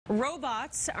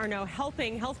Robots are now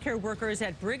helping healthcare workers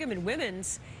at Brigham and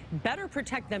Women's better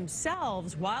protect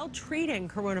themselves while treating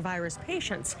coronavirus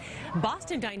patients.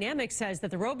 Boston Dynamics says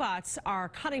that the robots are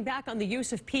cutting back on the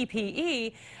use of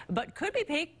PPE, but could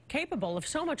be capable of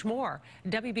so much more.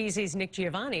 WBZ's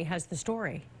Giovanni has the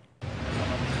story.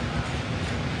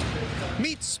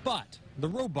 Meet Spot, the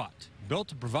robot, built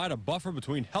to provide a buffer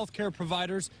between healthcare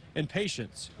providers and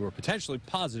patients who are potentially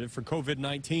positive for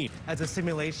COVID-19. As a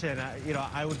simulation,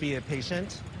 I would be a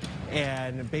patient,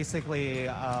 and basically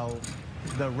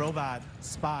the robot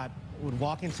Spot would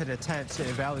walk into the tent to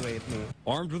evaluate me.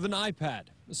 Armed with an iPad,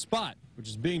 Spot, which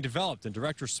is being developed in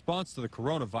direct response to the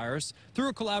coronavirus through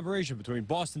a collaboration between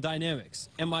Boston Dynamics,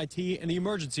 MIT, and the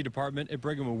emergency department at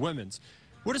Brigham and Women's,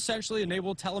 would essentially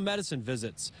enable telemedicine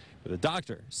visits with a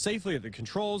doctor safely at the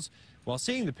controls while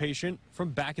seeing the patient from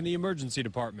back in the emergency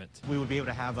department. We would be able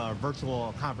to have a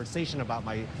virtual conversation about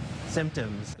my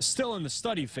symptoms. Still in the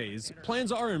study phase,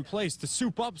 plans are in place to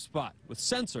soup up Spot with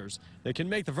sensors that can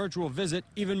make the virtual visit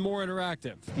even more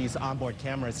interactive. These onboard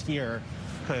cameras here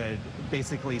could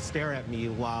basically stare at me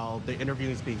while the interview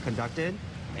is being conducted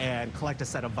and collect a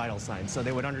set of vital signs. So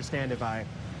they would understand if I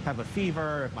have a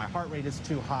fever, if my heart rate is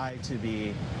too high to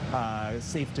be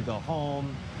safe to go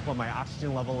home, what my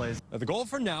oxygen level is. The goal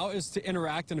for now is to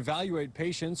interact and evaluate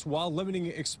patients while limiting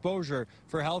exposure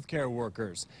for healthcare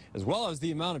workers, as well as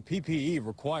the amount of PPE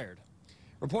required.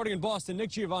 Reporting in Boston,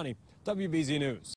 Giovanni, WBZ News.